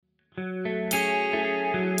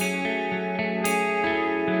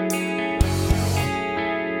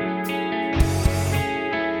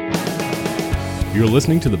You're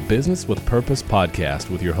listening to the Business with Purpose podcast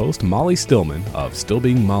with your host, Molly Stillman of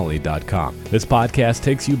stillbeingmolly.com. This podcast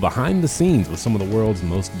takes you behind the scenes with some of the world's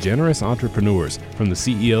most generous entrepreneurs, from the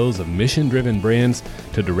CEOs of mission-driven brands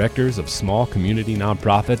to directors of small community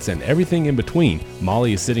nonprofits and everything in between.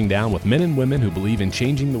 Molly is sitting down with men and women who believe in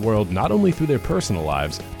changing the world not only through their personal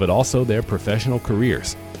lives, but also their professional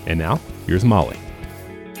careers. And now, here's Molly.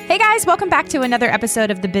 Hey guys, welcome back to another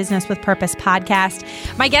episode of the Business with Purpose podcast.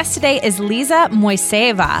 My guest today is Liza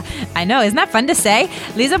Moiseva. I know, isn't that fun to say?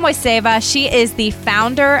 Liza Moiseva, she is the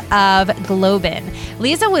founder of Globin.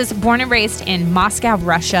 Liza was born and raised in Moscow,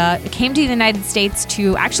 Russia, came to the United States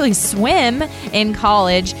to actually swim in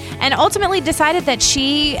college, and ultimately decided that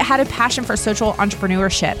she had a passion for social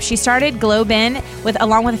entrepreneurship. She started Globin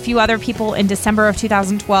along with a few other people in December of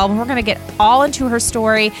 2012, and we're going to get all into her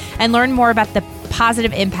story and learn more about the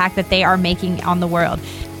positive impact that they are making on the world.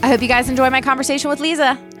 I hope you guys enjoy my conversation with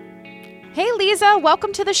Liza. Hey, Liza,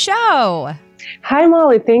 welcome to the show. Hi,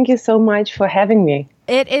 Molly. Thank you so much for having me.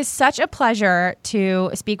 It is such a pleasure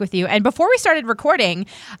to speak with you. And before we started recording,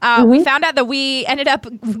 we found out that we ended up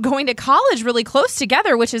going to college really close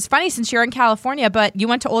together, which is funny since you're in California, but you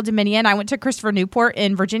went to Old Dominion. I went to Christopher Newport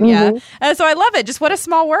in Virginia. So I love it. Just what a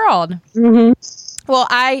small world. Well,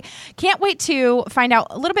 I can't wait to find out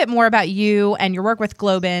a little bit more about you and your work with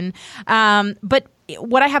Globin. But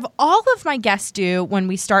what I have all of my guests do when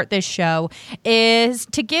we start this show is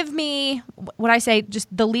to give me what I say,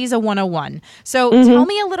 just the Liza 101. So tell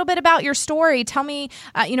me a little bit about your story. Tell me,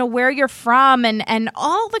 where you're from and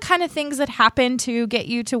all the kind of things that happened to get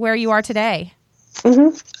you to where you are today.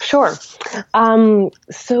 Sure.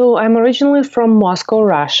 So I'm originally from Moscow,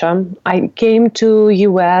 Russia. I came to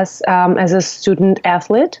U.S. As a student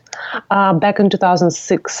athlete back in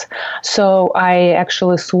 2006. So I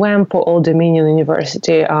actually swam for Old Dominion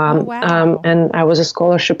University, and I was a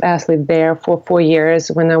scholarship athlete there for 4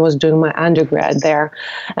 years when I was doing my undergrad there.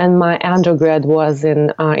 And my undergrad was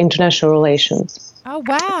in international relations. Oh,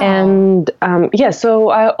 wow. And so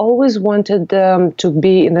I always wanted to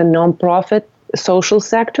be in the nonprofit social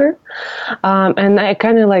sector, and I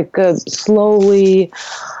kind of slowly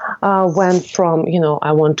went from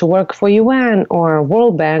I want to work for UN or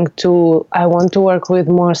World Bank to I want to work with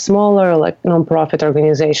more smaller nonprofit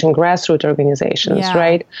organization, grassroots organizations,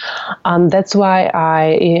 right? That's why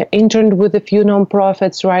I interned with a few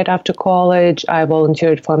nonprofits right after college. I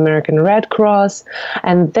volunteered for American Red Cross,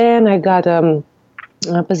 and then I got a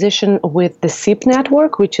position with the SIP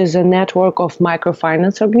network, which is a network of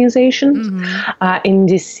microfinance organizations in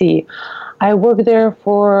DC. I worked there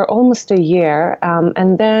for almost a year,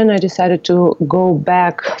 and then I decided to go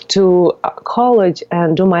back to college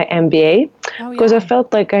and do my MBA because I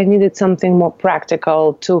felt like I needed something more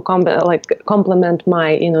practical to complement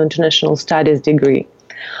my international studies degree.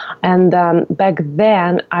 And back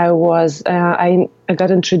then, I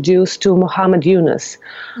got introduced to Muhammad Yunus.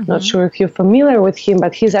 Not sure if you're familiar with him,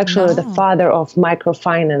 but he's actually the father of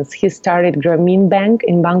microfinance. He started Grameen Bank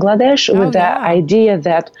in Bangladesh with the idea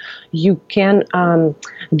that you can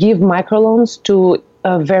give microloans to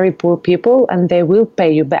very poor people and they will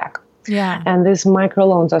pay you back. Yeah. And these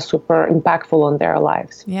microloans are super impactful on their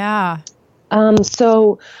lives. Yeah.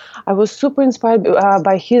 So I was super inspired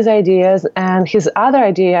by his ideas, and his other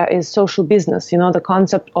idea is social business. The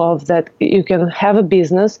concept of that you can have a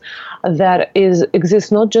business that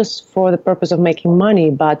exists not just for the purpose of making money,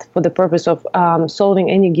 but for the purpose of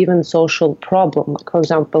solving any given social problem, like, for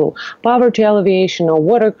example, poverty alleviation or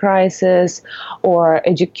water crisis or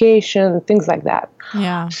education, things like that.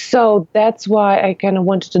 Yeah. So that's why I kind of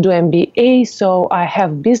wanted to do MBA. So I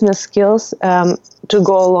have business skills to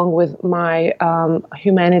go along with my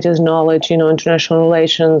humanities knowledge, international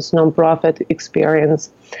relations, nonprofit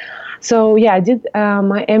experience. So I did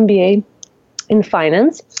my MBA in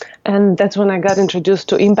finance, and that's when I got introduced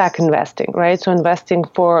to impact investing, right? So investing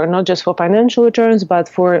for not just for financial returns, but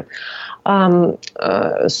for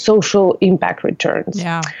social impact returns.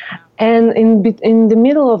 Yeah. And in the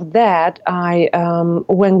middle of that,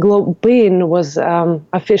 when Globin was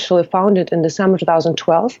officially founded in December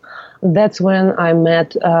 2012, that's when I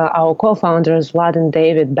met our co-founders, Vlad and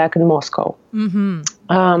David, back in Moscow.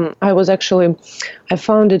 I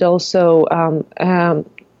founded also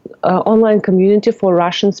online community for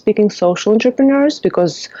Russian-speaking social entrepreneurs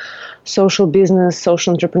because social business,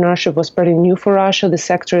 social entrepreneurship was pretty new for Russia. The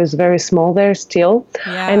sector is very small there still.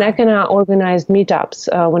 Yeah. And I kind of organized meetups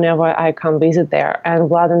whenever I come visit there. And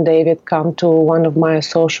Vlad and David come to one of my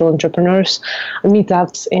social entrepreneurs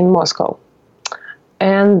meetups in Moscow.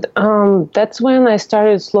 And that's when I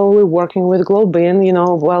started slowly working with Globin,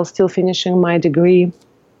 while still finishing my degree,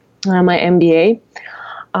 my MBA.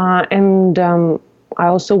 And I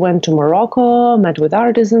also went to Morocco, met with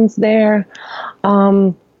artisans there.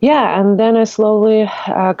 And then I slowly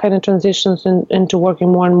kind of transitioned into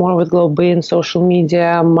working more and more with Globin, social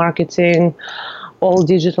media, marketing, all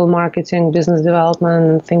digital marketing, business development,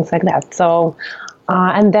 and things like that. So,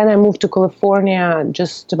 and then I moved to California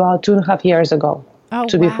just about 2.5 years ago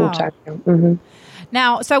to be full-time. Mm-hmm.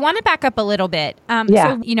 Now, so I want to back up a little bit.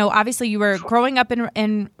 So, obviously you were growing up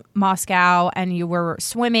in Moscow and you were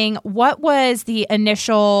swimming. What was the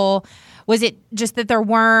initial... Was it just that there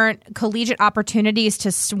weren't collegiate opportunities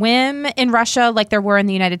to swim in Russia like there were in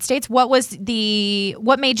the United States? What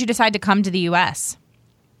made you decide to come to the U.S.?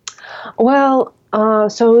 Well,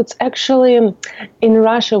 so it's actually in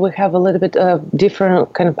Russia we have a little bit of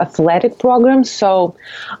different kind of athletic programs. So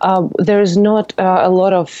there's not a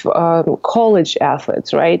lot of college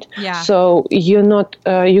athletes, right? Yeah. So you're not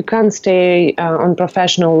you can't stay on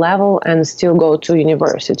professional level and still go to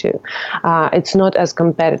university. It's not as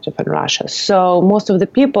competitive in Russia. So most of the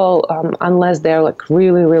people, unless they're like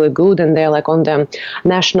really, really good and they're like on the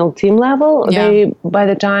national team level, by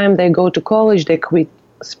the time they go to college, they quit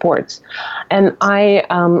sports. And I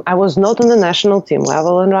was not on the national team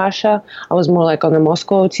level in Russia. I was more like on the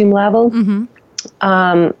Moscow team level. Mm-hmm.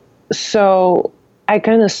 So I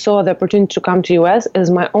kind of saw the opportunity to come to US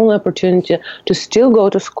as my only opportunity to still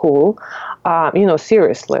go to school,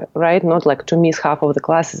 seriously, right? Not like to miss half of the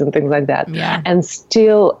classes and things like that. Yeah. And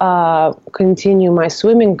still continue my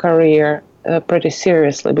swimming career pretty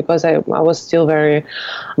seriously, because I was still very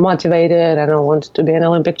motivated and I wanted to be an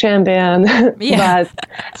Olympic champion. Yeah. But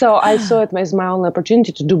so I saw it as my only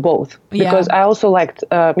opportunity to do both, because I also liked,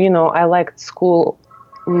 I liked school.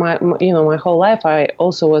 My whole life, I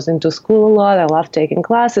also was into school a lot. I loved taking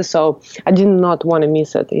classes, so I did not want to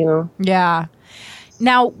miss it. Yeah.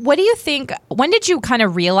 Now, what do you think, when did you kind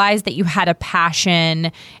of realize that you had a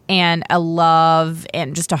passion and a love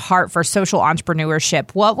and just a heart for social entrepreneurship?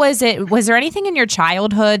 What was it? Was there anything in your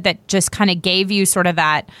childhood that just kind of gave you sort of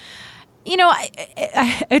that,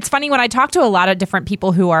 it's funny when I talk to a lot of different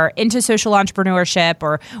people who are into social entrepreneurship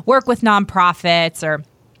or work with nonprofits or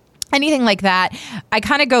anything like that, I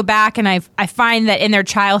kind of go back and I find that in their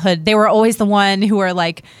childhood, they were always the one who were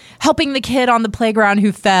like helping the kid on the playground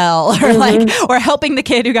who fell or helping the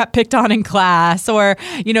kid who got picked on in class, or,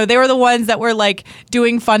 they were the ones that were like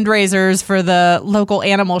doing fundraisers for the local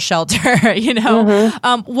animal shelter,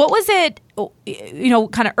 What was it,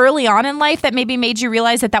 kind of early on in life that maybe made you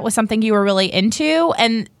realize that was something you were really into?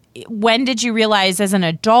 And when did you realize as an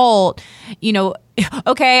adult,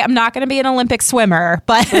 okay, I'm not going to be an Olympic swimmer,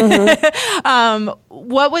 but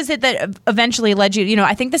what was it that eventually led you,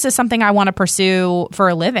 I think this is something I want to pursue for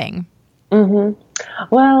a living? Mm-hmm.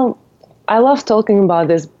 Well, I love talking about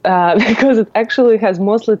this because it actually has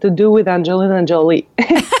mostly to do with Angelina Jolie.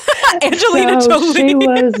 Angelina Jolie. She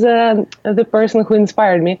was the person who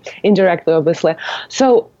inspired me, indirectly, obviously.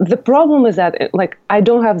 So the problem is that, I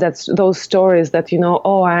don't have those stories that,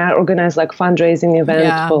 I organize fundraising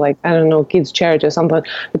event for kids' charity or something.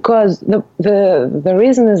 Because the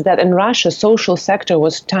reason is that in Russia, social sector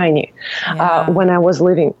was tiny when I was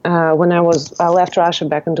living. When I left Russia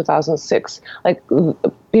back in 2006,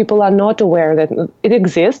 people are not aware that it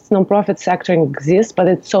exists. Nonprofit sector exists, but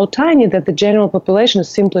it's so tiny that the general population is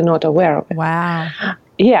simply not aware of it. Wow.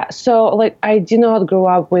 Yeah. So I did not grow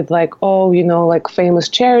up with famous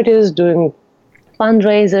charities doing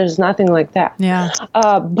fundraisers, nothing like that. Yeah.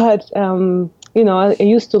 But I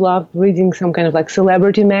used to love reading some kind of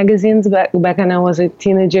celebrity magazines back when I was a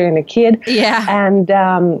teenager and a kid. Yeah. And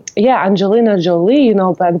Angelina Jolie,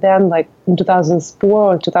 back then, in 2004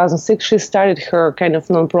 or 2006, she started her kind of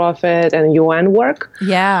nonprofit and UN work.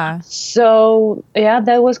 Yeah. So,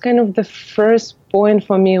 that was kind of the first point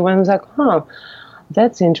for me when I was like,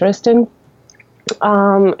 that's interesting.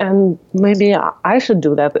 And maybe I should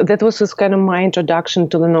do that. That was just kind of my introduction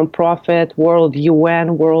to the nonprofit world,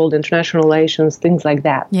 UN world, international relations, things like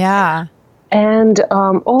that. Yeah. And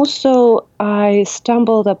also I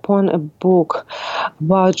stumbled upon a book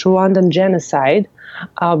about Rwandan genocide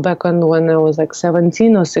back when I was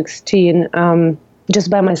 17 or 16, just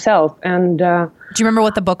by myself. And do you remember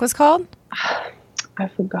what the book was called? I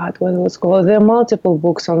forgot what it was called. There are multiple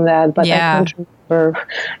books on that, but I can't remember.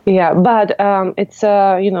 Yeah, but it's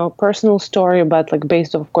a personal story, but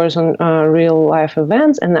based, of course, on real life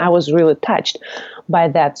events, and I was really touched by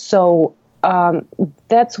that. So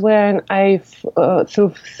that's when I,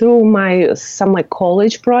 through my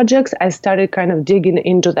college projects, I started kind of digging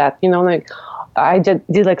into that. I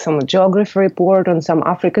did like some geography report on some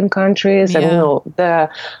African countries and, the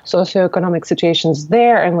socioeconomic situations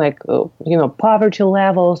there and like, poverty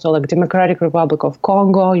levels, or like Democratic Republic of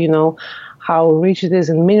Congo, how rich it is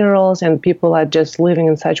in minerals and people are just living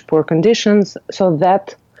in such poor conditions. So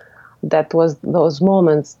that was those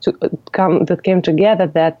moments that came together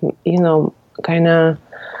that,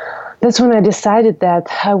 that's when I decided that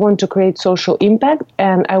I want to create social impact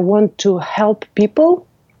and I want to help people,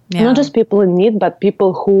 not just people in need, but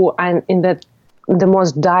people who are in the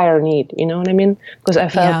most dire need. You know what I mean? Because I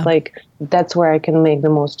felt like that's where I can make the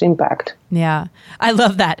most impact. Yeah, I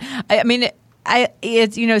love that. I mean,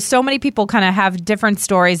 it's so many people kind of have different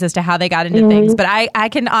stories as to how they got into things, but I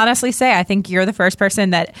can honestly say I think you're the first person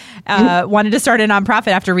that wanted to start a nonprofit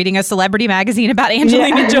after reading a celebrity magazine about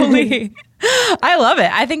Angelina Jolie. I love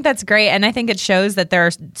it. I think that's great, and I think it shows that there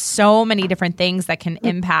are so many different things that can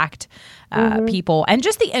impact people, and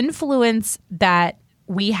just the influence that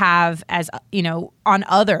we have as on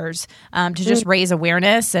others to just raise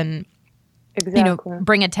awareness and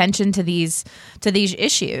bring attention to these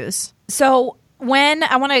issues. So when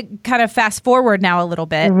I want to kind of fast forward now a little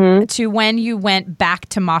bit to when you went back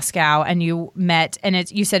to Moscow and you met,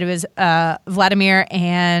 and you said it was Vladimir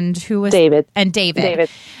and who was David. And David.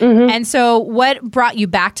 Mm-hmm. And so what brought you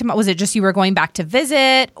back to, was it just you were going back to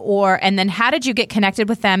visit, and then how did you get connected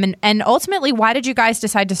with them? And ultimately, why did you guys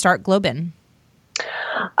decide to start Globin?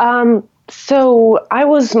 So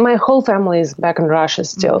my whole family is back in Russia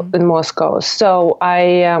still, in Moscow. So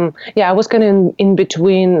I was kind of in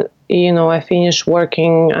between. I finished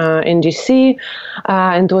working in DC,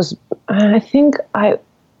 and it was,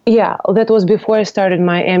 that was before I started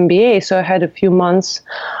my MBA. So I had a few months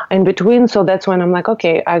in between. So that's when I'm like,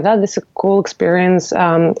 okay, I got this cool experience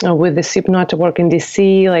with the SIP network in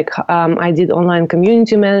DC. Like I did online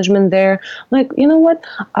community management there. Like, you know what?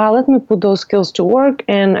 Let me put those skills to work.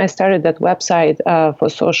 And I started that website for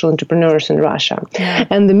social entrepreneurs in Russia. Yeah.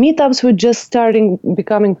 And the meetups were just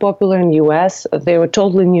becoming popular in the US. They were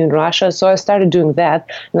totally new in Russia. So I started doing that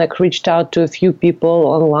and like reached out to a few people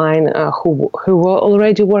online who were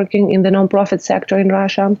already working in the nonprofit sector in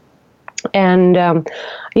Russia. And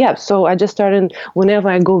so I just started, whenever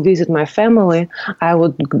I go visit my family, I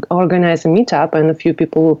would organize a meetup and a few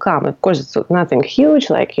people will come. Of course, it's nothing huge,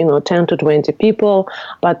 like, 10 to 20 people,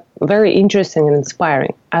 but very interesting and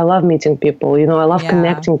inspiring. I love meeting people, I love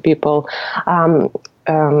connecting people.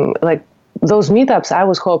 Like those meetups, I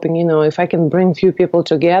was hoping, if I can bring few people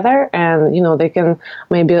together and, they can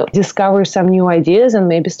maybe discover some new ideas and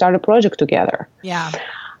maybe start a project together. Yeah.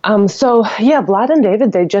 Vlad and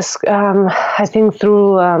David, they just, I think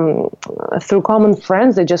through common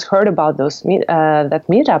friends, they just heard about that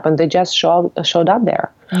meetup and they just showed up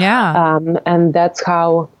there. Yeah. And that's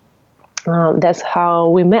how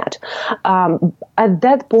we met. At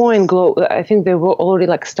that point, I think they were already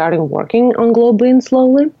like starting working on Globin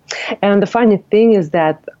slowly. And the funny thing is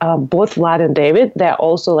that both Vlad and David, they're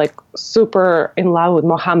also like super in love with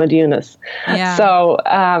Muhammad Yunus. Yeah. So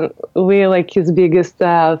we're like his biggest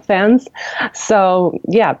fans. So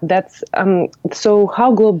that's so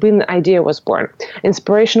how Globin idea was born.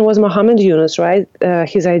 Inspiration was Muhammad Yunus, right?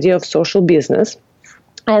 His idea of social business.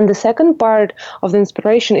 And the second part of the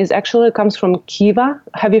inspiration comes from Kiva.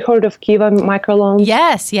 Have you heard of Kiva microloans?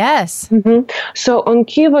 Yes. Mm-hmm. So on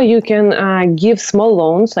Kiva, you can give small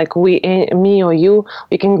loans, like me or you,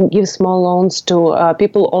 we can give small loans to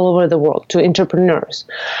people all over the world, to entrepreneurs.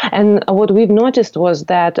 And what we've noticed was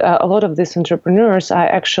that a lot of these entrepreneurs are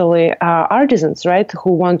actually artisans, right,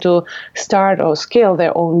 who want to start or scale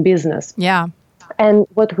their own business. Yeah. And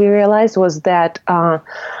what we realized was that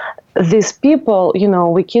these people,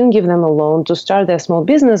 we can give them a loan to start their small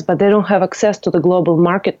business, but they don't have access to the global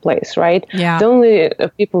marketplace, right? Yeah. The only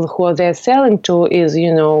people who they're selling to is,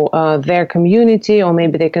 their community, or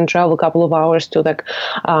maybe they can travel a couple of hours to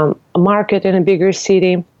a market in a bigger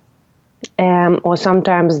city. Or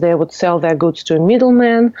sometimes they would sell their goods to a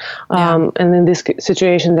middleman. And in this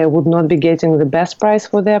situation, they would not be getting the best price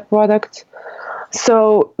for their product.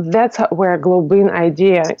 So that's where Globin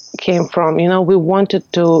idea came from. We wanted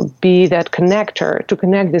to be that connector, to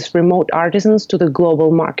connect these remote artisans to the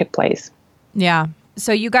global marketplace. Yeah.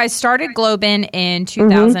 So you guys started Globin in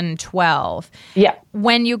 2012. Yeah.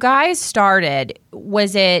 When you guys started, were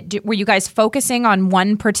you guys focusing on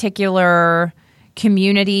one particular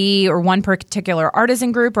community or one particular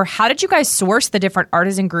artisan group, or how did you guys source the different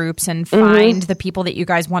artisan groups and find the people that you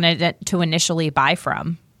guys wanted to initially buy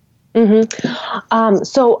from?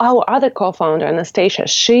 So our other co-founder, Anastasia,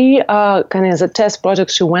 she kind of as a test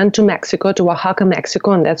project, she went to Mexico, to Oaxaca,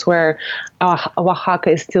 Mexico, and that's where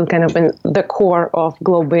Oaxaca is still kind of in the core of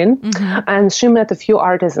Globin. And she met a few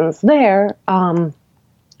artisans there.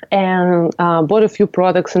 And bought a few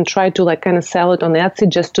products and tried to like kind of sell it on Etsy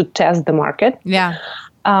just to test the market. Yeah.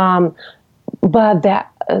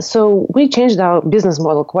 So we changed our business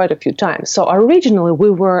model quite a few times. So originally we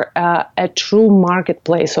were a true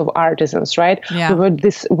marketplace of artisans, right? Yeah.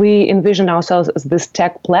 We envisioned ourselves as this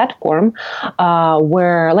tech platform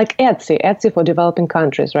where like Etsy for developing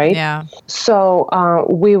countries, right? Yeah. So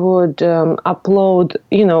we would upload,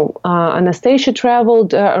 Anastasia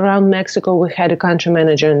traveled around Mexico. We had a country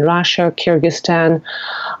manager in Russia, Kyrgyzstan,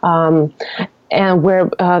 and where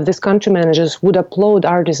these country managers would upload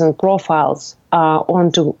artisan profiles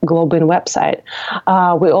onto Globin website.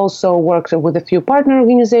 We also worked with a few partner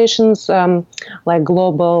organizations like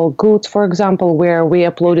Global Goods, for example, where we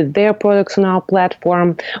uploaded their products on our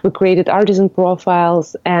platform. We created artisan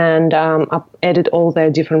profiles and added all their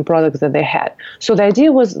different products that they had. So the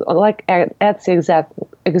idea was like Etsy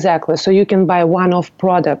exactly. So you can buy one-off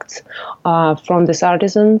products from these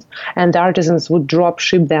artisans, and the artisans would drop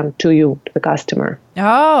ship them to you, to the customer.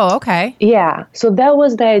 Oh, okay. Yeah. So that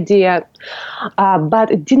was the idea,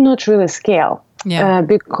 but it did not really scale. Yeah.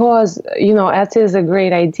 Because, Etsy is a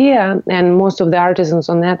great idea, and most of the artisans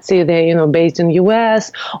on Etsy, they're, based in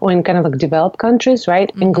US or in kind of like developed countries, right?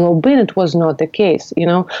 In Globin, it was not the case,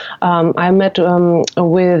 I met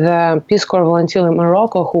with Peace Corps volunteer in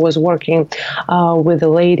Morocco who was working with a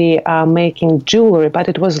lady making jewelry, but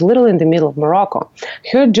it was literally in the middle of Morocco.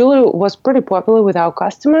 Her jewelry was pretty popular with our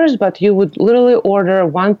customers, but you would literally order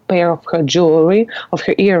one pair of her jewelry, of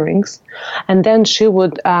her earrings, and then she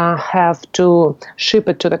would have to ship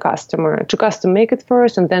it to the customer, to custom make it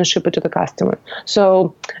first and then ship it to the customer.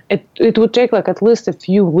 So it would take like at least a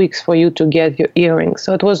few weeks for you to get your earrings.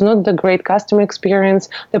 So it was not the great customer experience.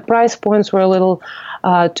 The price points were a little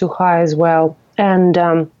too high as well. And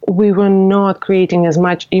we were not creating as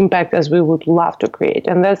much impact as we would love to create.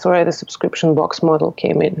 And that's where the subscription box model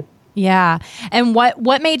came in. Yeah. And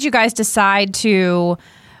what made you guys decide to,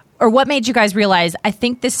 or what made you guys realize, I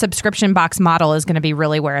think this subscription box model is going to be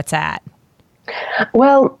really where it's at?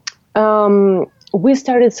 Well, we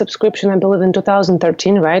started subscription, I believe, in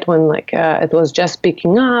 2013, right? When it was just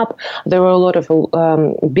picking up. There were a lot of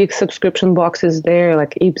big subscription boxes there,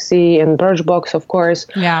 like Ipsy and Birchbox, of course.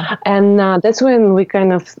 Yeah. And that's when we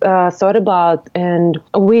kind of thought about, and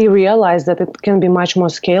we realized that it can be much more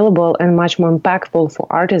scalable and much more impactful for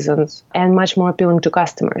artisans and much more appealing to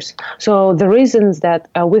customers. So the reasons that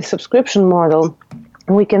with subscription model,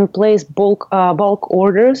 we can place bulk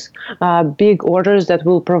orders, big orders that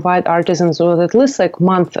will provide artisans with at least like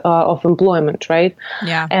month of employment, right?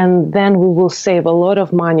 Yeah. And then we will save a lot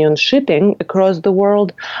of money on shipping across the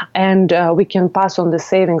world, and we can pass on the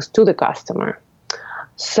savings to the customer.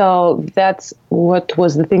 So that's what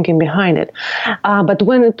was the thinking behind it. But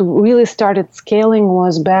when it really started scaling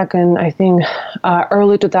was back in, I think,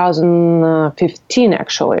 early 2015,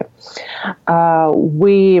 actually.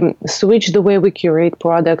 We switched the way we curate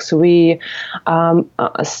products. We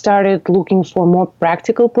started looking for more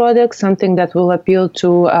practical products, something that will appeal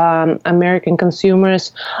to American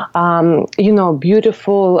consumers.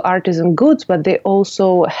 Beautiful artisan goods, but they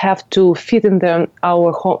also have to fit in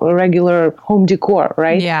our regular home decor,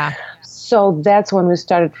 right? Yeah. So that's when we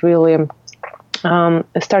started really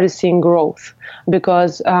started seeing growth,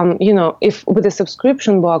 because if with a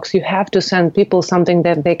subscription box you have to send people something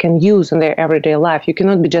that they can use in their everyday life. You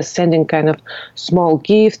cannot be just sending kind of small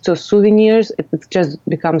gifts or souvenirs. It just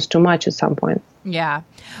becomes too much at some point. Yeah.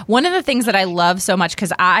 One of the things that I love so much,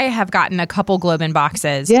 because I have gotten a couple Globin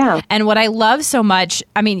boxes. Yeah. And what I love so much,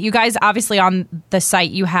 I mean, you guys obviously on the site,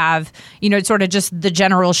 you have, sort of just the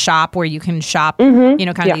general shop where you can shop, kind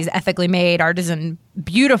of these ethically made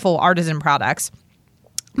beautiful artisan products.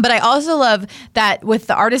 But I also love that with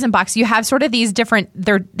the artisan box, you have sort of these they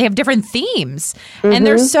have different themes. And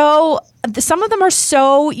they're some of them are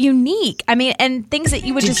so unique. I mean, and things that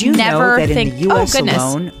you would just never think. Did you know that in the U.S.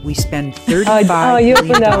 alone, we spend $35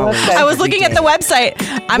 billion? I was looking at the website.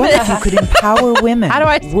 What if you could empower women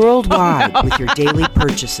worldwide with your daily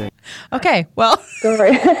purchasing? Okay, well.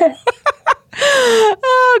 Sorry.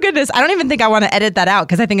 Oh, goodness. I don't even think I want to edit that out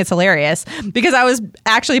because I think it's hilarious. Because I was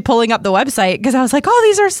actually pulling up the website because I was like,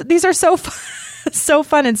 oh, these are so fun. So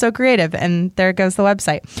fun and so creative. And there goes the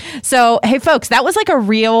website. So, hey, folks, that was like a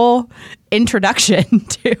real introduction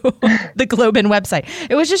to the Globin website.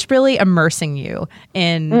 It was just really immersing you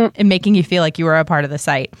in making you feel like you were a part of the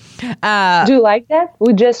site. Do you like that?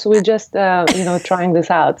 We just trying this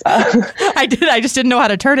out. So. I did. I just didn't know how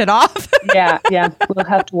to turn it off. Yeah. We'll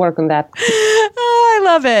have to work on that. Oh, I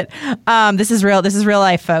love it. This is real. This is real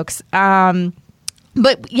life, folks.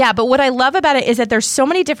 But what I love about it is that there's so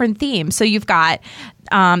many different themes. So you've got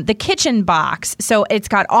the kitchen box. So it's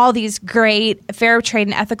got all these great fair trade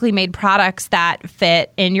and ethically made products that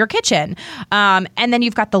fit in your kitchen. And then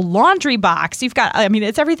you've got the laundry box. You've got,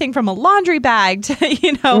 it's everything from a laundry bag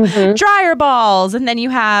to, dryer balls. And then you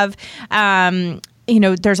have,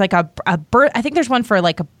 there's like I think there's one for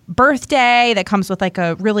like a birthday that comes with like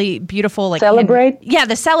a really beautiful like Celebrate.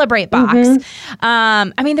 The Celebrate box.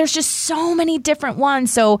 There's just so many different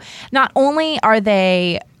ones. So not only are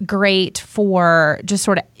they great for just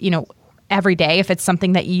sort of every day if it's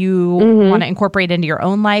something that you want to incorporate into your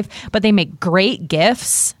own life, but they make great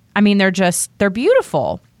gifts. They're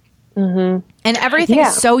beautiful, and everything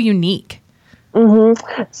is so unique.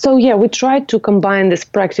 So we try to combine this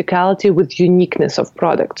practicality with uniqueness of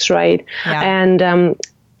products, right? Yeah. And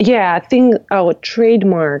I think our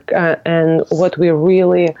trademark and what we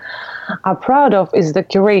really are proud of is the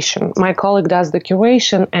curation. My colleague does the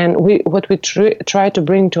curation, and what we try to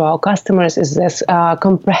bring to our customers is this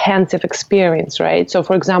comprehensive experience, right? So,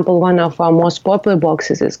 for example, one of our most popular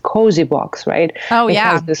boxes is Cozy Box, right? Oh, It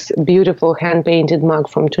has this beautiful hand-painted mug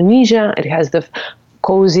from Tunisia. It has the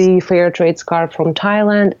cozy fair trade scarf from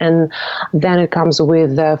Thailand, and then it comes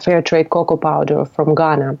with fair trade cocoa powder from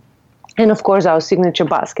Ghana. And of course, our signature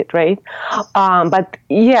basket, right? But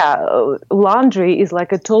laundry is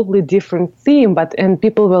like a totally different theme. And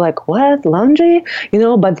people were like, "What, laundry?"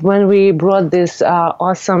 But when we brought this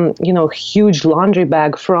awesome, huge laundry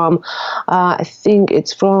bag from, I think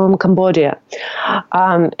it's from Cambodia,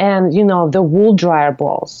 and the wool dryer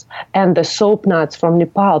balls and the soap nuts from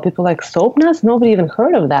Nepal. People are like, soap nuts? Nobody even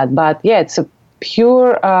heard of that. But it's a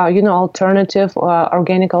pure, alternative,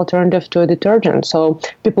 organic alternative to a detergent. So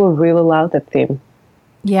people really love that theme.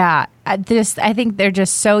 Yeah, I think they're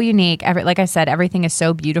just so unique. Like I said, everything is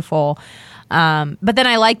so beautiful. But then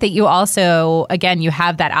I like that you also, again, you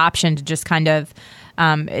have that option to just kind of,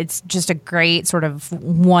 it's just a great sort of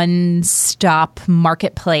one-stop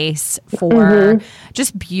marketplace for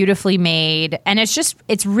just beautifully made. And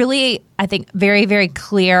it's really, I think, very, very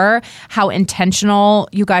clear how intentional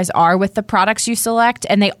you guys are with the products you select.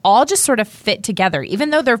 And they all just sort of fit together. Even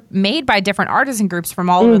though they're made by different artisan groups from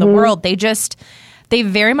all over the world, they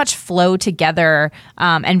very much flow together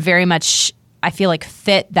and very much, I feel like,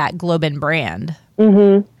 fit that Globin brand.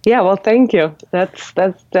 Yeah, well, thank you. That's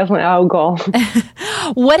definitely our goal.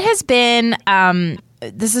 What has been,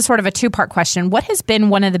 this is sort of a two-part question, what has been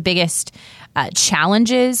one of the biggest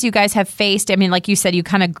challenges you guys have faced? Like you said,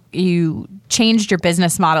 you changed your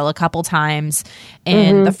business model a couple times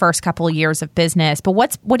in the first couple of years of business. But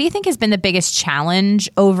what do you think has been the biggest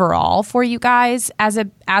challenge overall for you guys as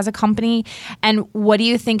a company? And what do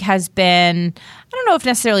you think has been, I don't know if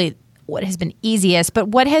necessarily what has been easiest, but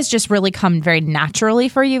what has just really come very naturally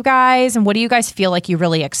for you guys? And what do you guys feel like you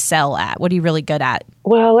really excel at? What are you really good at?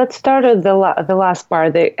 Well, let's start at the last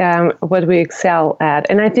part, what we excel at.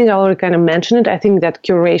 And I think I already kind of mentioned it. I think that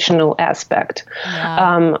curational aspect.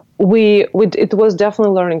 Yeah. It was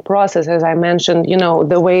definitely a learning process. As I mentioned,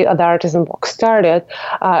 the way the Artisan Box started,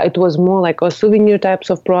 it was more like a souvenir types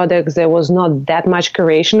of products. There was not that much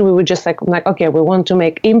curation. We were just like, okay, we want to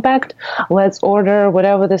make impact. Let's order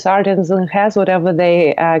whatever this artisan has, whatever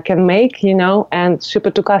they can make, and ship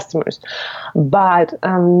it to customers. But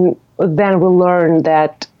then we learned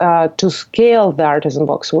that to scale the Artisan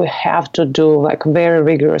Box, we have to do like very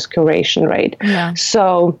rigorous curation, right? Yeah.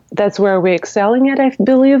 So that's where we're excelling at, I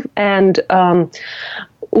believe. And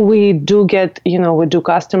we do get, we do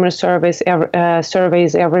customer surveys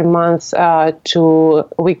every month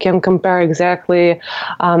we can compare exactly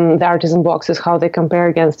the Artisan Boxes, how they compare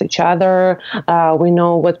against each other. We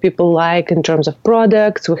know what people like in terms of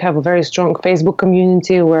products. We have a very strong Facebook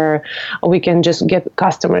community where we can just get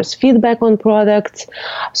customers' feedback on products.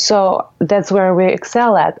 So that's where we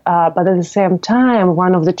excel at. But at the same time,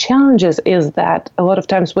 one of the challenges is that a lot of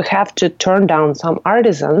times we have to turn down some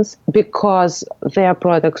artisans because their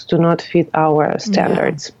products do not fit our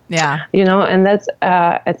standards. Yeah. And that's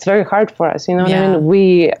it's very hard for us. What I mean?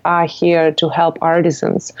 We are here to help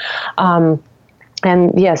artisans. And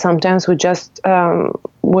sometimes we just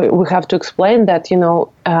we have to explain that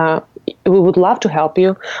we would love to help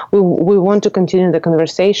you. We want to continue the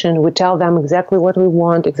conversation. We tell them exactly what we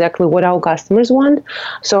want, exactly what our customers want.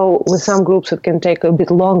 So with some groups, it can take a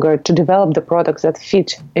bit longer to develop the products that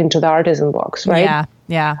fit into the artisan box, right?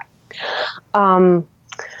 Yeah.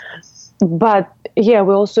 But yeah,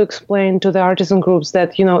 we also explain to the artisan groups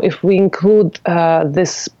that, if we include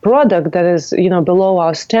this product that is, below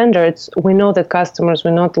our standards, we know that customers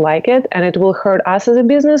will not like it, and it will hurt us as a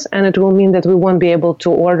business, and it will mean that we won't be able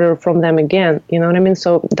to order from them again. You know what I mean?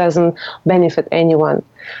 So it doesn't benefit anyone.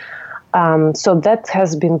 So that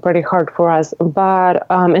has been pretty hard for us. But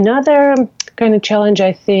another kind of challenge,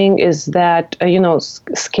 I think, is that,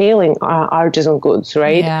 scaling artisan goods,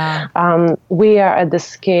 right? Yeah. We are at the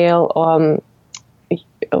scale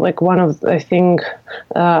like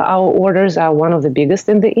our orders are one of the biggest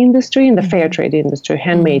in the industry, in the fair trade industry,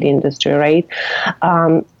 handmade industry, right?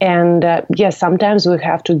 Sometimes we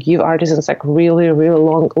have to give artisans like really, really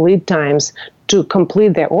long lead times to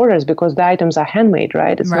complete their orders because the items are handmade,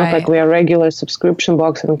 right? It's not like we are regular subscription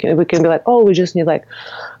box and we can be like, oh, we just need like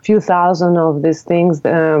a few thousand of these things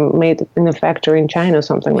made in a factory in China or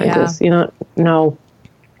something like this. No.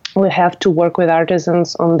 We have to work with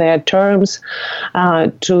artisans on their terms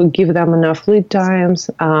to give them enough lead times,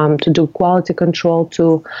 to do quality control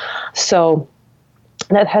too. So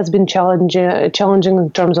that has been challenging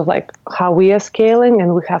in terms of like how we are scaling,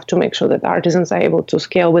 and we have to make sure that artisans are able to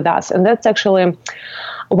scale with us. And that's actually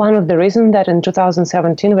one of the reasons that in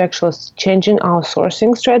 2017 we actually changing our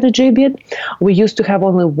sourcing strategy a bit. We used to have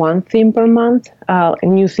only one theme per month, a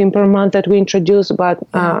new theme per month that we introduced, but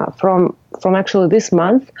from actually this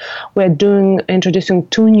month, we're introducing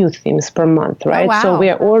 2 new themes per month, right? Oh, wow. So we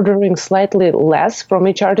are ordering slightly less from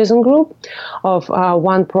each artisan group of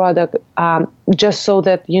one product, just so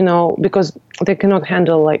that, because they cannot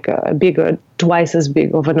handle like a bigger, twice as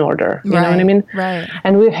big of an order. You know what I mean? Right.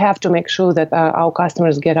 And we have to make sure that our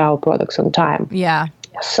customers get our products on time. Yeah.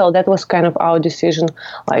 So that was kind of our decision,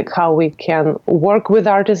 like how we can work with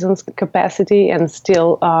artisans' capacity and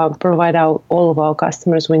still provide all of our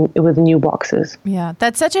customers with new boxes. Yeah,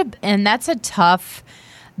 that's a tough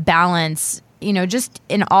balance. Just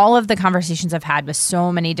in all of the conversations I've had with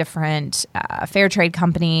so many different fair trade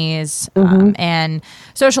companies and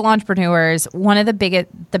social entrepreneurs, one of the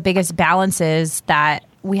biggest balances that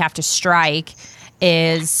we have to strike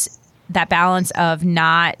is that balance of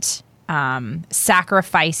not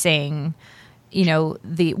sacrificing,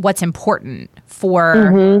 what's important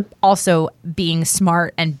for also being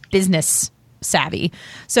smart and business savvy.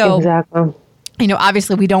 So exactly.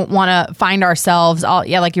 Obviously we don't want to find ourselves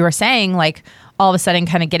like you were saying, like all of a sudden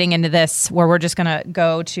kind of getting into this where we're just going to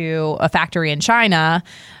go to a factory in China,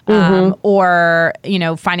 or,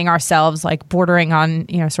 finding ourselves like bordering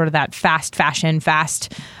on, sort of that fast fashion,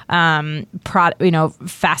 fast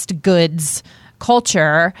goods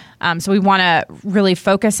culture. So we want to really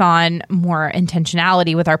focus on more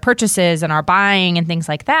intentionality with our purchases and our buying and things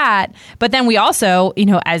like that. But then we also,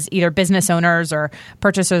 as either business owners or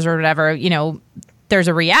purchasers or whatever, there's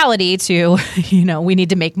a reality to, we need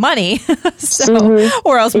to make money,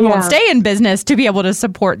 or else we won't stay in business to be able to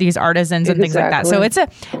support these artisans and things like that. So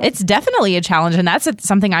it's definitely a challenge, and that's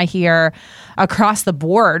something I hear across the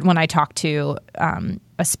board when I talk to,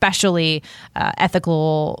 especially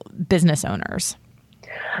ethical business owners.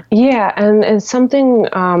 Yeah, and it's something.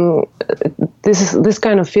 This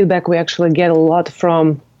kind of feedback we actually get a lot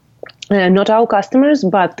from. Not our customers,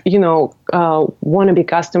 but, wannabe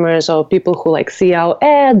customers or people who like see our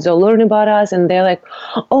ads or learn about us, and they're like,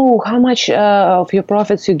 oh, how much of your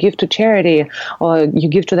profits you give to charity or you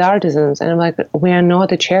give to the artisans? And I'm like, we are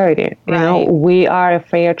not a charity. We are a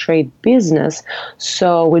fair trade business.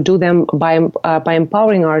 So we do them by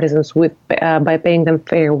empowering artisans by paying them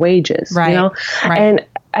fair wages, Right. And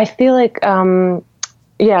I feel like,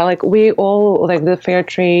 like we all, like the fair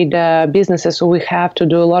trade businesses, so we have to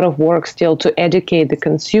do a lot of work still to educate the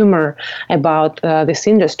consumer about this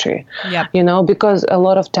industry. Yep. Because a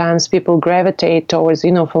lot of times people gravitate towards,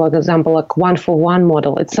 for example, like 1-for-1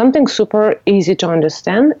 model. It's something super easy to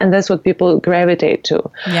understand, and that's what people gravitate to.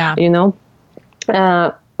 Yeah.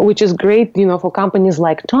 Which is great, for companies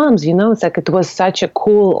like Tom's, it's like it was such a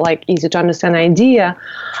cool, like easy to understand idea.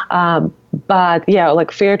 But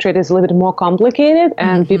like fair trade is a little bit more complicated,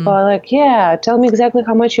 and people are like, tell me exactly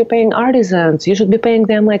how much you're paying artisans. You should be paying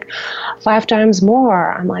them like 5 times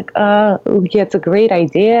more. I'm like, it's a great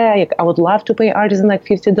idea. I would love to pay artisans like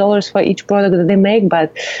 $50 for each product that they make,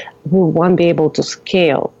 but we won't be able to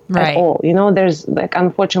scale at all. There's like,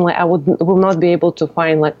 unfortunately, I will not be able to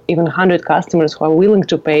find like even 100 customers who are willing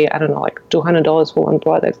to pay, I don't know, like $200 for one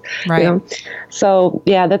product. Right. So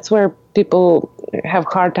that's where people have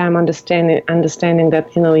hard time understanding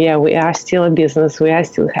that, we are still a business. We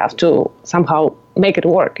still have to somehow make it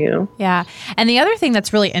work, Yeah. And the other thing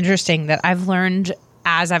that's really interesting that I've learned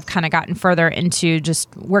as I've kind of gotten further into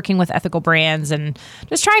just working with ethical brands and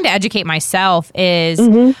just trying to educate myself is,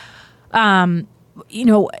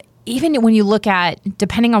 even when you look at,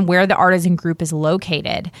 depending on where the artisan group is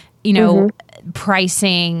located,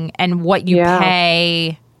 pricing and what you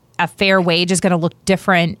pay, a fair wage is going to look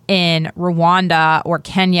different in Rwanda or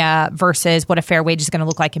Kenya versus what a fair wage is going to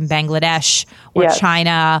look like in Bangladesh or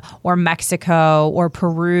China or Mexico or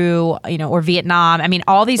Peru, or Vietnam. I mean,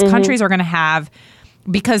 all these countries are going to have,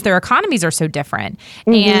 because their economies are so different.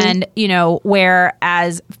 And,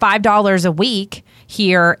 whereas $5 a week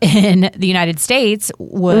here in the United States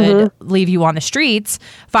would leave you on the streets,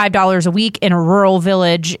 $5 a week in a rural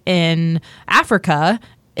village in Africa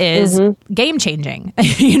is game changing,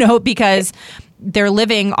 because they're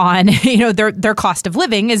living on, their cost of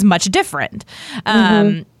living is much different.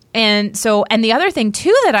 And the other thing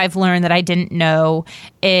too that I've learned that I didn't know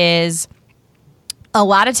is a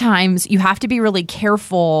lot of times you have to be really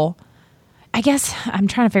careful. I guess I'm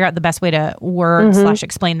trying to figure out the best way to word /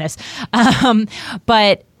 explain this.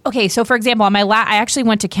 But okay, so for example, on I actually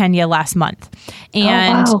went to Kenya last month,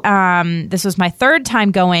 and this was my third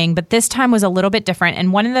time going, but this time was a little bit different.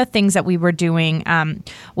 And one of the things that we were doing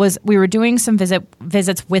was we were doing some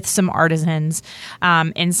visits with some artisans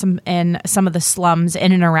in some of the slums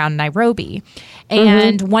in and around Nairobi.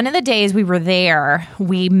 And one of the days we were there,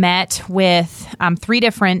 we met with 3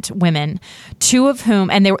 different women, 2 of whom,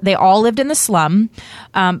 and they all lived in the slum,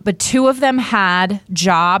 but 2 of them had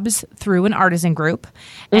jobs through an artisan group,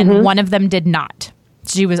 and one of them did not.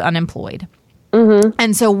 She was unemployed.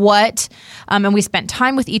 And so and we spent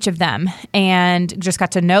time with each of them and just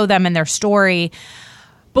got to know them and their story.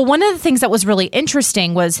 But one of the things that was really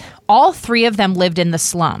interesting was all 3 of them lived in the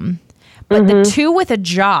slum, but the 2 with a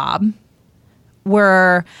job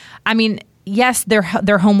were, yes,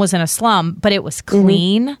 their home was in a slum, but it was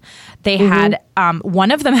clean. They had one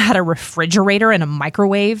of them had a refrigerator and a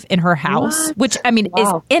microwave in her house, which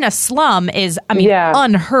is in a slum is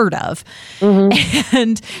unheard of.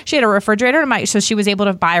 And she had a refrigerator and so she was able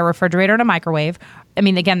to buy a refrigerator and a microwave.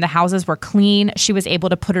 Again, the houses were clean. She was able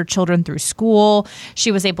to put her children through school.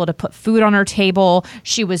 She was able to put food on her table.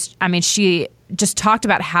 She just talked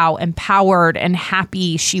about how empowered and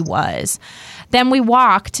happy she was. Then we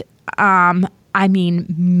walked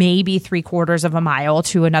maybe 3/4 of a mile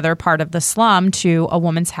to another part of the slum to a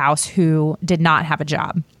woman's house who did not have a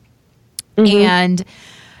job. And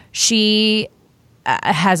she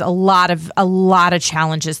has a lot of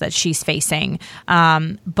challenges that she's facing.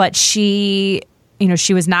 But she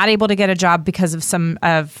was not able to get a job because of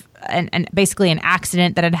basically an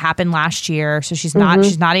accident that had happened last year. So she's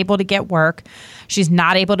not able to get work. She's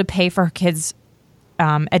not able to pay for her kids'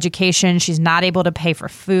 education. She's not able to pay for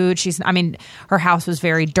food. Her house was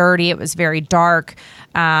very dirty. It was very dark.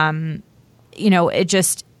 There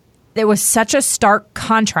was such a stark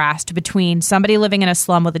contrast between somebody living in a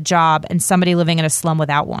slum with a job and somebody living in a slum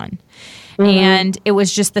without one. And it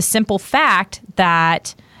was just the simple fact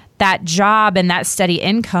that job and that steady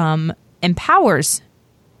income empowers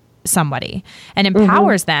somebody and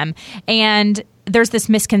empowers them. And there's this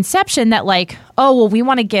misconception that we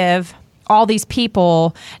want to give all these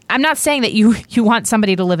people. I'm not saying that you want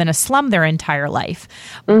somebody to live in a slum their entire life,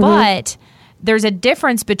 but there's a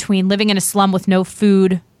difference between living in a slum with no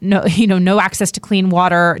food, no access to clean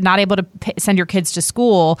water, not able to send your kids to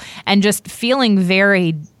school, and just feeling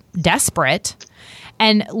very desperate,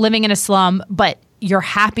 and living in a slum, but you're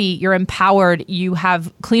happy, you're empowered, you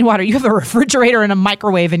have clean water, you have a refrigerator and a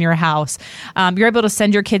microwave in your house, you're able to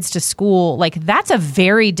send your kids to school. That's a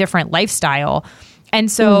very different lifestyle. And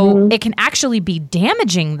so it can actually be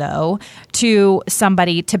damaging, though, to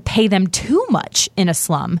somebody to pay them too much in a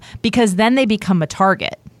slum, because then they become a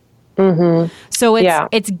target. So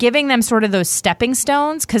it's giving them sort of those stepping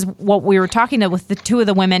stones, because what we were talking with the 2 of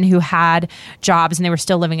the women who had jobs and they were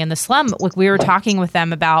still living in the slum, we were talking with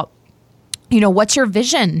them about, what's your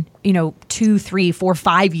vision, 2, 3, 4,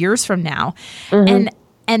 5 years from now?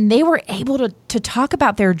 And they were able to talk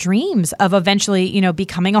about their dreams of eventually,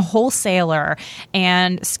 becoming a wholesaler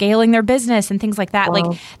and scaling their business and things like that.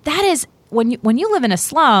 Wow. That is when you live in a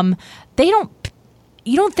slum, you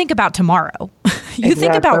don't think about tomorrow. You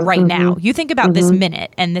think about right now. You think about this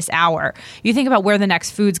minute and this hour. You think about where the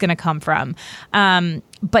next food's going to come from.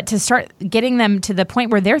 But to start getting them to the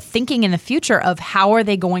point where they're thinking in the future of how are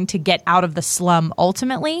they going to get out of the slum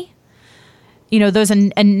ultimately. Those,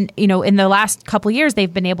 in the last couple of years,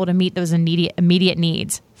 they've been able to meet those immediate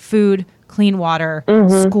needs: food, clean water,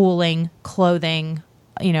 schooling, clothing,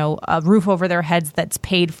 a roof over their heads that's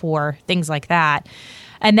paid for, things like that.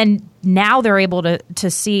 And then now they're able to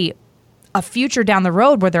see a future down the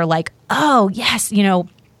road where they're like, oh, yes,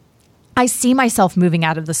 I see myself moving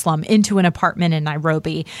out of the slum into an apartment in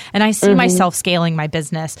Nairobi, and I see myself scaling my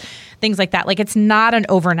business, things like that. Like, it's not an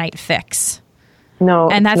overnight fix.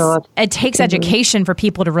 No, and it takes education for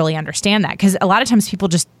people to really understand that, because a lot of times people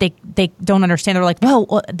just they don't understand. They're like,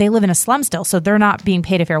 well, they live in a slum still, so they're not being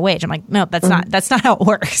paid a fair wage. I'm like, no, that's not how it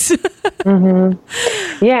works.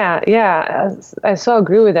 Yeah, I so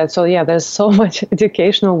agree with that. So yeah, there's so much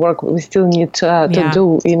educational work we still need to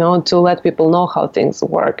do, to let people know how things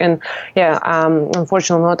work. And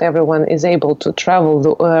unfortunately, not everyone is able to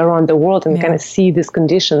travel around the world and kind of see these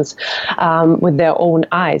conditions with their own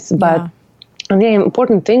eyes, but. And the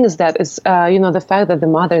important thing is that it's, the fact that the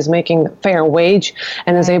mother is making a fair wage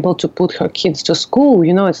and is able to put her kids to school,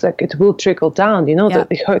 it's like it will trickle down, that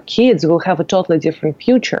her kids will have a totally different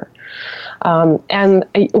future. And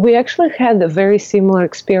we actually had a very similar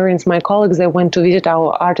experience. My colleagues, they went to visit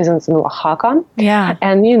our artisans in Oaxaca. Yeah.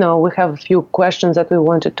 And, we have a few questions that we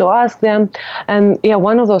wanted to ask them. And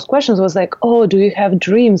one of those questions was like, oh, do you have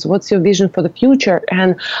dreams? What's your vision for the future?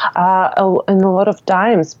 And a lot of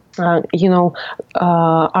times,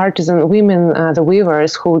 artisan women, the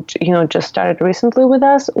weavers who, just started recently with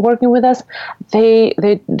us, working with us, they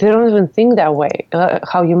don't even think that way,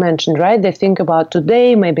 how you mentioned, right? They think about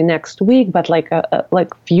today, maybe next week, but like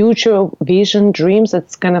future vision, dreams,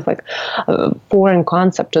 it's kind of like a foreign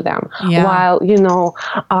concept to them. Yeah. While,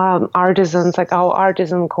 artisans, like our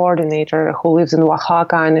artisan coordinator who lives in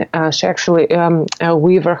Oaxaca, and she actually a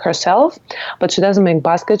weaver herself, but she doesn't make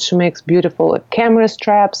baskets. She makes beautiful camera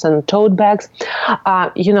straps and tote bags.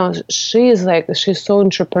 She's so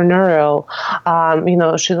entrepreneurial.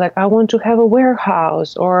 She's like, I want to have a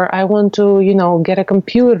warehouse, or I want to, get a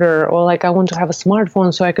computer, or like I want to have a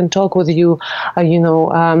smartphone so I can talk with you,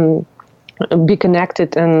 be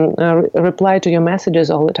connected and reply to your messages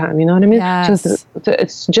all the time. You know what I mean? Yes. So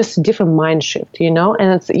it's just a different mind shift, and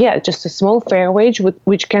it's, just a small fair wage,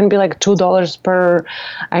 which can be like $2 per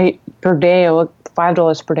day or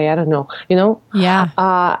 $5 per day. I don't know,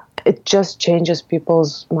 Yeah. It just changes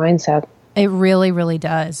people's mindset. It really, really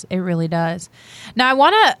does. It really does. Now, I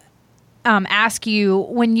want to ask you,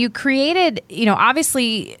 when you created,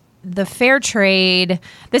 obviously the fair trade,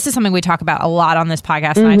 this is something we talk about a lot on this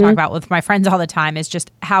podcast, and I talk about with my friends all the time, is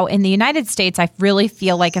just how in the United States, I really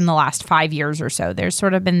feel like in the last 5 years or so, there's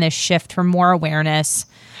sort of been this shift for more awareness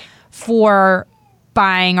for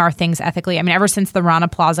buying our things ethically. I mean, ever since the Rana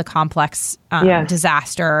Plaza complex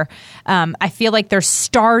disaster, I feel like there's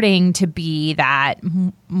starting to be that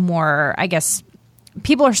more, I guess,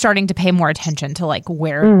 people are starting to pay more attention to like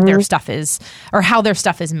where their stuff is or how their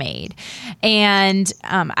stuff is made. And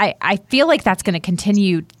I feel like that's going to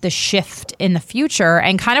continue the shift in the future,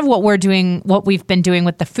 and kind of what we've been doing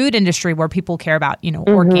with the food industry, where people care about,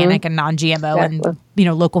 organic and non-GMO and,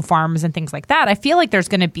 local farms and things like that. I feel like there's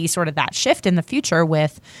going to be sort of that shift in the future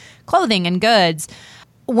with clothing and goods.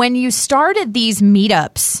 When you started these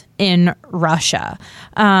meetups in Russia,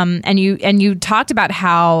 and you talked about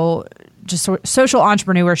how just social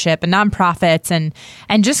entrepreneurship and nonprofits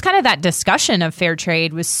and just kind of that discussion of fair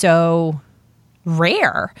trade was so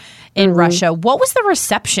rare in Russia. What was the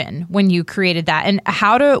reception when you created that, and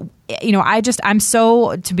how to, I'm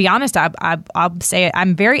so, to be honest, I'll say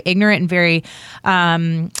I'm very ignorant and very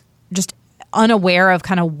just unaware of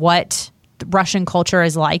kind of what Russian culture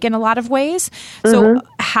is like in a lot of ways. So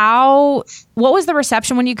what was the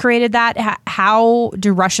reception when you created that? How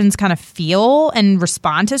do Russians kind of feel and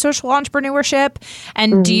respond to social entrepreneurship?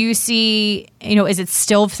 And do you see, is it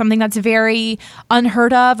still something that's very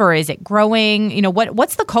unheard of, or is it growing?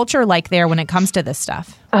 What's the culture like there when it comes to this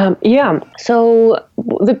stuff? So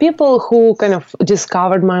the people who kind of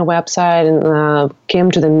discovered my website and came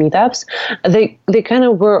to the meetups, they kind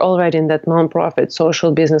of were already in that nonprofit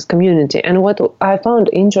social business community. And what I found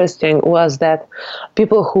interesting was that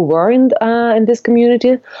people who were in this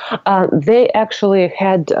community, they actually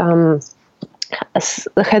had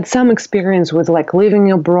some experience with like living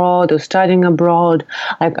abroad or studying abroad,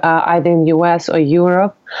 like either in US or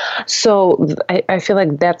Europe. So I feel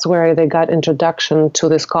like that's where they got introduction to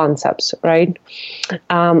these concepts, right?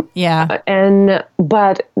 But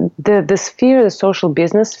the sphere, the social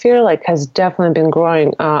business sphere, like has definitely been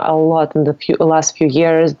growing a lot in the last few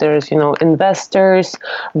years. There's investors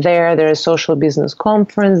there. There's social business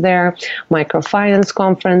conference there, microfinance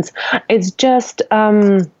conference. It's just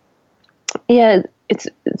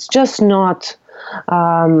it's just not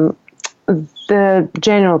the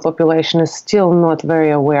general population is still not very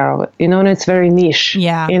aware of it, and it's very niche.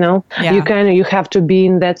 Yeah. You have to be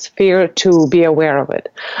in that sphere to be aware of it.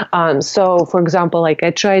 So, for example, like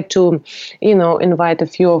I tried to, invite a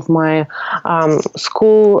few of my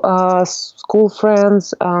school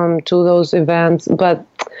friends to those events, but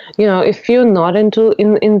if you're not in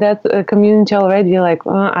that community already, like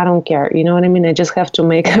I don't care, you know what I mean? I just have to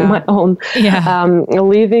make my own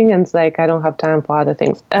living, and it's like I don't have time for other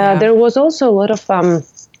things. There was also a lot of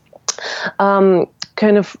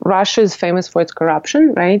kind of Russia is famous for its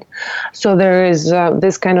corruption, right? So there is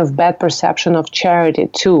this kind of bad perception of charity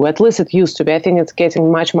too. At least it used to be. I think it's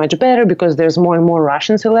getting much, much better because there's more and more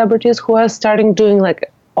Russian celebrities who are starting doing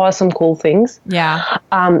like awesome, cool things. Yeah.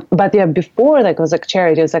 But before like it was like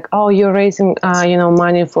charity. It's like, oh, you're raising,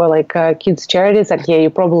 money for like kids' charities. Like, you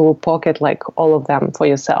probably will pocket like all of them for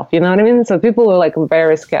yourself. You know what I mean? So people were like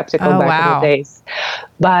very skeptical back in the days.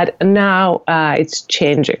 But now it's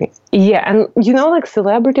changing. Yeah, and like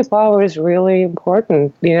celebrity power is really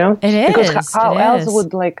important. It is because how else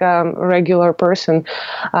would like a regular person,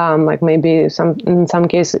 like maybe in some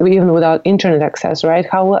cases even without internet access, right?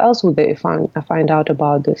 How else would they find out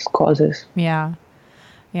about these causes? Yeah.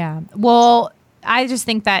 Well, I just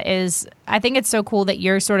think I think it's so cool that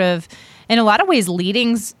you're sort of, in a lot of ways,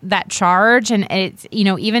 leading that charge. And it's,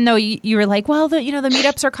 even though you were like, well, the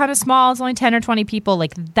meetups are kind of small, it's only 10 or 20 people,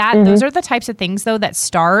 like that, those are the types of things though that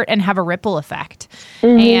start and have a ripple effect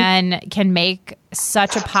and can make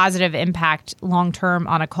such a positive impact long-term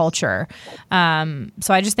on a culture.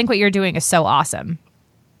 So I just think what you're doing is so awesome.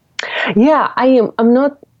 Yeah, I'm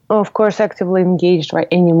not, of course, actively engaged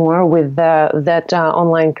anymore with that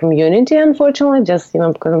online community, unfortunately, just,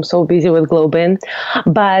 because I'm so busy with Globin.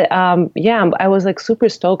 But, I was like super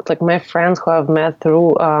stoked. Like my friends who I've met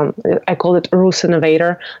through, I call it Rus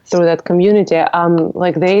Innovator, through that community,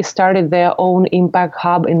 like they started their own Impact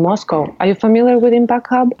Hub in Moscow. Are you familiar with Impact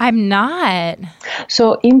Hub? I'm not.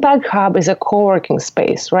 So Impact Hub is a co-working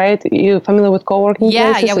space, right? You familiar with co-working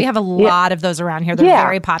places? Yeah, we have a lot of those around here. They're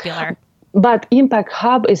very popular. But Impact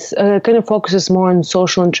Hub is kind of focuses more on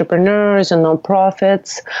social entrepreneurs and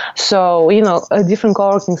nonprofits. So, different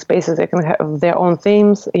co-working spaces, they can have their own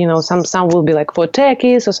themes. Some will be like for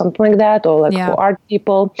techies or something like that, or like for art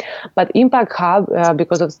people. But Impact Hub,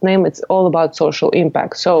 because of its name, it's all about social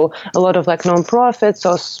impact. So a lot of like nonprofits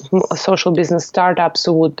or social business startups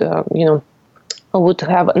would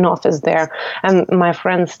have an office there. And my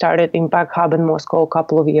friend started Impact Hub in Moscow a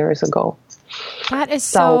couple of years ago. That is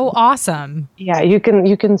so awesome. Yeah, you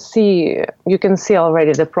can see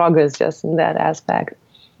already the progress just in that aspect.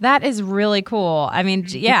 That is really cool. I mean,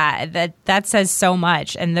 that says so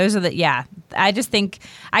much. And those are I just think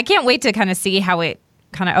I can't wait to kind of see how it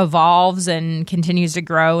kind of evolves and continues to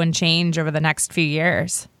grow and change over the next few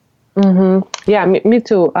years. Mm-hmm. Yeah, me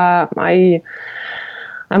too.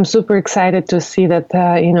 I'm super excited to see that,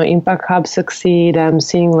 Impact Hub succeed. I'm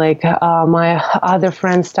seeing like my other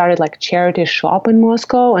friend started like charity shop in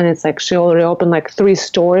Moscow, and it's like she already opened like 3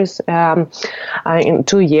 stores in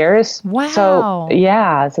 2 years. Wow. So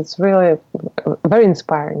so it's really very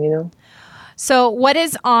inspiring, So what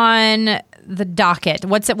is on the docket?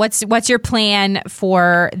 What's your plan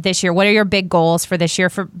for this year? What are your big goals for this year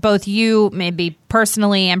for both you, maybe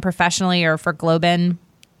personally and professionally, or for Globin?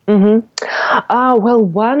 Well,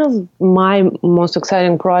 one of my most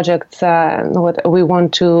exciting projects, what we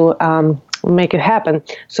want to make it happen.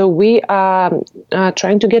 So we are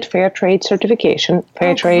trying to get Fair Trade certification,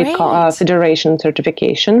 Fair Trade Federation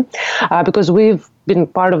certification, because we've been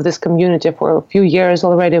part of this community for a few years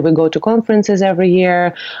already. We go to conferences every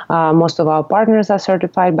year. Most of our partners are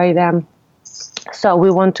certified by them. So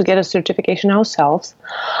we want to get a certification ourselves.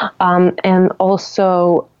 And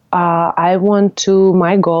also,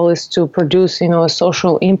 my goal is to produce, a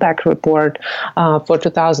social impact report for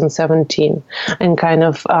 2017 and kind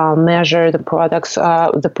of measure the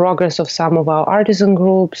progress of some of our artisan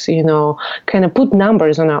groups, kind of put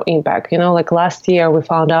numbers on our impact. Like last year, we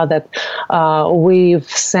found out that we've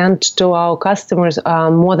sent to our customers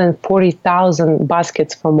more than 40,000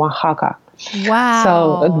 baskets from Oaxaca. Wow.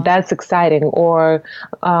 So that's exciting. Or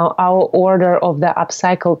our order of the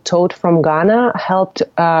upcycled tote from Ghana helped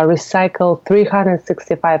recycle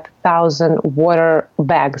 365,000 water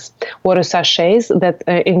sachets that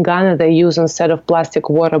in Ghana they use instead of plastic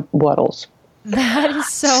water bottles. That is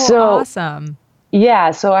so awesome. Yeah,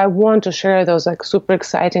 so I want to share those like super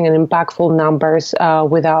exciting and impactful numbers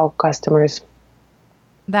with our customers.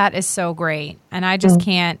 That is so great. And I just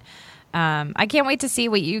can't I can't wait to see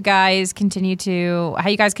what you guys continue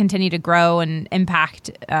to grow and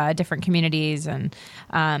impact different communities. And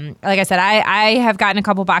like I said, I have gotten a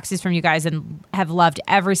couple boxes from you guys and have loved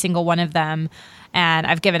every single one of them. And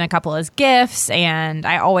I've given a couple as gifts, and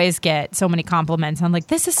I always get so many compliments. I'm like,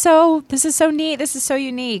 this is so neat. This is so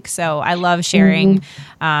unique. So I love sharing,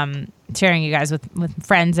 sharing you guys with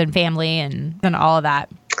friends and family and all of that.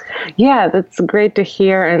 Yeah, that's great to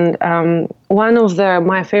hear. And one of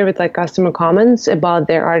my favorite customer comments about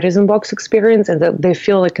their Artisan Box experience is that they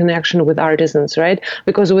feel a connection with artisans, right?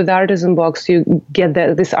 Because with Artisan Box, you get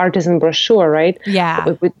this artisan brochure, right?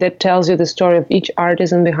 Yeah. That tells you the story of each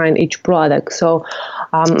artisan behind each product. So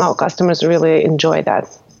our customers really enjoy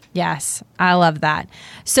that. Yes, I love that.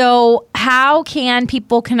 So how can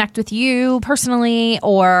people connect with you personally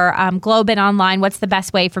or Globant online? What's the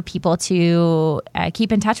best way for people to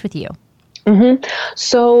keep in touch with you? Mm-hmm.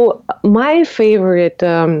 So my favorite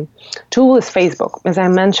tool is Facebook. As I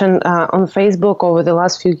mentioned, on Facebook over the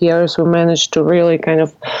last few years, we managed to really kind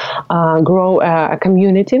of grow a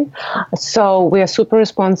community. So we are super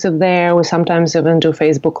responsive there. We sometimes even do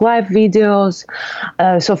Facebook Live videos.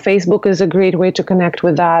 So Facebook is a great way to connect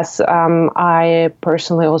with us. I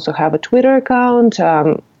personally also have a Twitter account.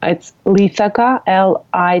 It's Lithaca, Lithaca,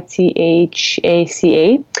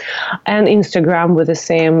 and Instagram with the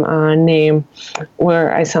same name,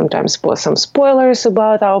 where I sometimes post some spoilers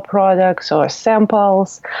about our products or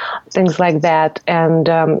samples, things like that. And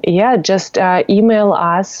just email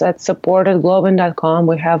us at support@globant.com.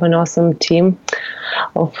 We have an awesome team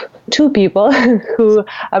of 2 people who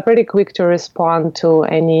are pretty quick to respond to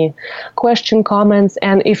any question, comments.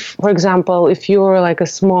 And if, for example, if you're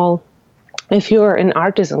if you're an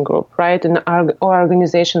artisan group, right, an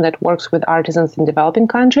organization that works with artisans in developing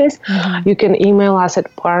countries, you can email us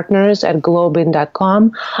at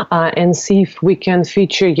partners@globant.com and see if we can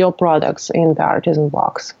feature your products in the Artisan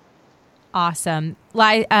Box. Awesome.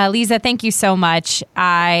 Lisa, thank you so much.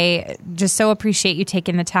 I just so appreciate you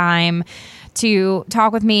taking the time to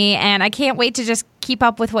talk with me, and I can't wait to just keep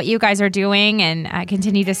up with what you guys are doing and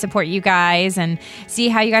continue to support you guys and see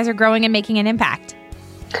how you guys are growing and making an impact.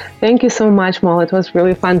 Thank you so much, Molly. It was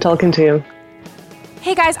really fun talking to you.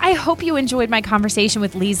 Hey guys, I hope you enjoyed my conversation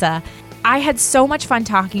with Lisa. I had so much fun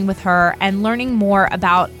talking with her and learning more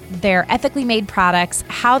about their ethically made products,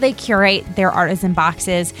 how they curate their artisan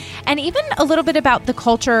boxes, and even a little bit about the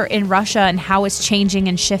culture in Russia and how it's changing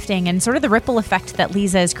and shifting and sort of the ripple effect that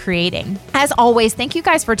Lisa is creating. As always, thank you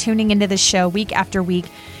guys for tuning into this show week after week.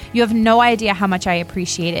 You have no idea how much I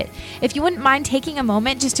appreciate it. If you wouldn't mind taking a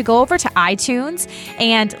moment just to go over to iTunes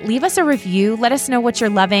and leave us a review, let us know what you're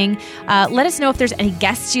loving. Let us know if there's any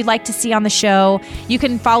guests you'd like to see on the show. You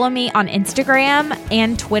can follow me on Instagram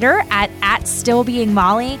and Twitter at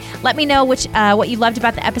StillBeingMolly. Let me know what you loved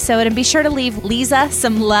about the episode, and be sure to leave Lisa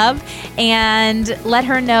some love and let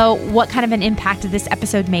her know what kind of an impact this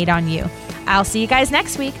episode made on you. I'll see you guys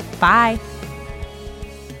next week. Bye.